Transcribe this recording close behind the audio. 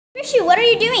Rishu, what are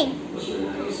you doing?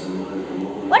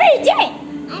 What are you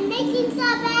doing? I'm making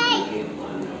something.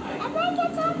 I'm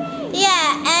making something.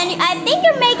 Yeah, and I think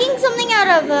you're making something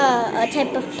out of a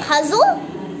type of puzzle.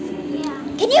 Yeah.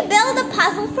 Can you build a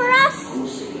puzzle for us?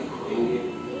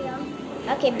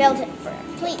 Yeah. Okay, build it for us,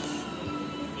 please.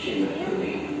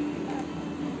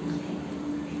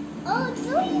 Oh, it's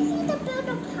so easy to build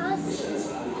a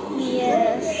puzzle.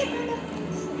 Yes.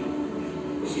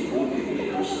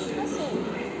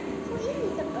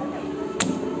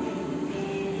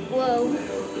 Whoa.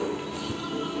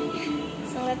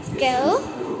 So let's go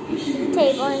to the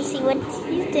table and see what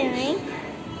he's doing.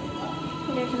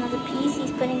 There's another piece.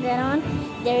 He's putting that on.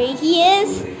 There he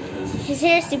is. His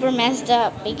hair is super messed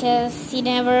up because he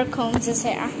never combs his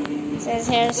hair. So his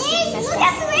hair is super messed Look up.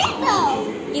 at the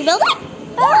rainbow. You built it?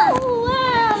 Oh,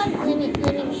 wow. Let me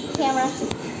camera so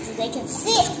they can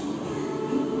see it.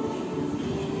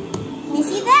 You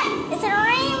see that? It's a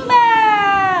rainbow.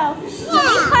 So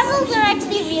these puzzles are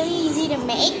actually really easy to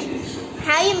make.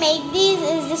 How you make these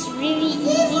is just really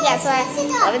easy. That's why.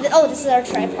 Oh, this is our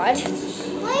tripod.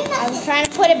 I'm trying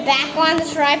to put it back on the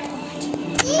tripod.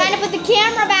 Trying to put the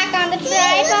camera back on the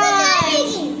tripod.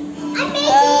 I'm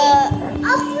making a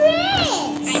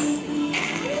bridge.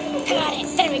 Got it.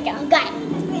 There we go. Got it.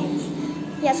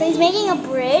 Yeah, so he's making a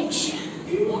bridge.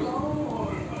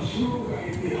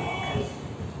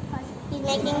 He's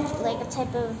making like a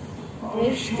type of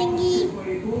bridge thingy.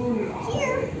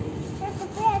 Here's the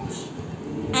bridge.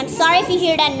 I'm sorry if you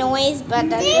hear that noise, but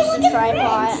that's just a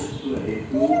tripod.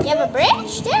 You have a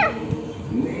bridge there?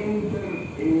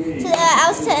 So I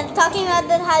was talking about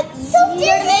that how easy So these this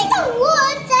are to make. is the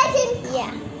wood that can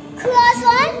cross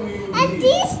on, and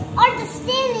these are the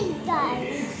standing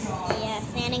guys. Yeah,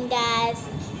 standing guys.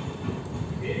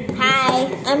 Hi,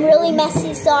 I'm really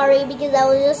messy, sorry, because I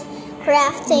was just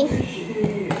crafting.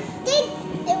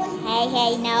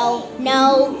 Hey, no.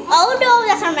 Oh no,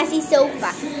 that's our messy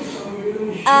sofa.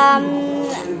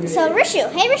 So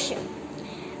Rishu, hey Rishu.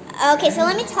 Okay, so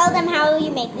let me tell them how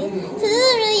you make these. So this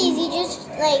is really easy. Just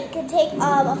like take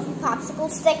a few popsicle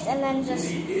sticks and then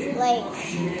just like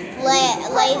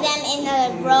lay them in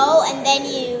a row, and then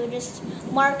you just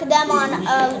mark them on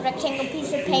a rectangle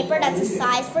piece of paper that's a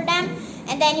size for them,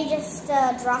 and then you just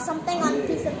draw something on a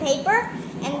piece of paper,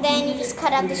 and then you just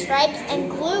cut out the stripes and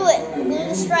glue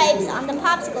the stripes on the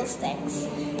popsicle sticks,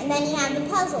 and then you have the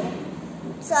puzzle.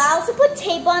 So I also put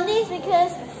tape on these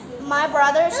because my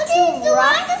brother's too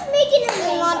rough. I'm just making a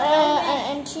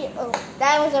rainbow.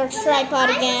 That was our tripod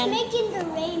again. I'm just making the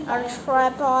rainbow. Our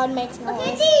tripod makes noise.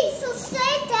 Okay, these, so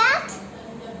say that.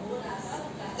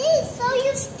 These, so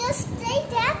you just say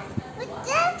that with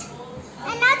that.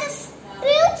 And now just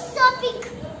build something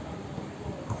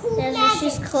cool. There's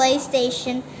Rishu's clay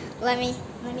station. Let me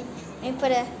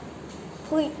put a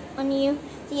point on you.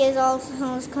 He has all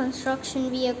his construction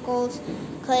vehicles.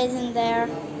 Clay's in there.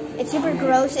 It's super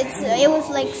gross. It was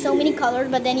like so many colors,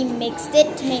 but then he mixed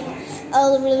it to make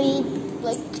a really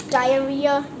like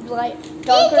diarrhea, like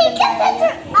darker than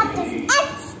diarrhea. Of the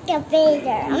excavator.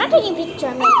 I'm not taking a picture.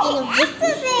 I'm making a video.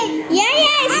 Excavator. Yeah,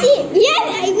 I see it.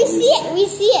 Yeah, we see it. We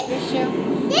see it, Rishu.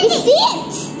 We see it.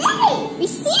 We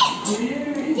see it.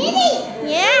 Diddy.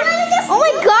 Yeah. Oh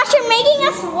my gosh, you're making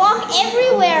us walk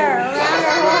everywhere around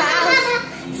our whole house.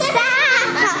 Stop.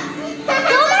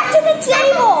 Go back to the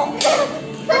table.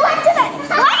 Go back to that.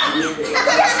 What?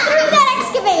 Just threw that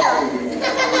excavator.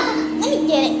 Let me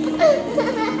get it.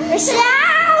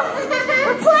 Rochelle!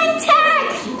 We're playing tag.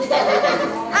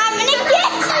 I'm gonna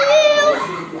get you.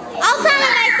 Also, I'm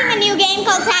inviting a new game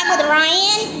called Tag with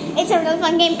Ryan. It's a really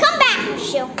fun game. Come back,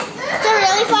 Rochelle. It's a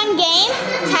really fun game.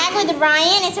 Tag with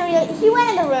Ryan. He went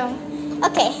in the room.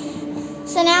 Okay.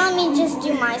 So now let me just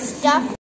do my stuff.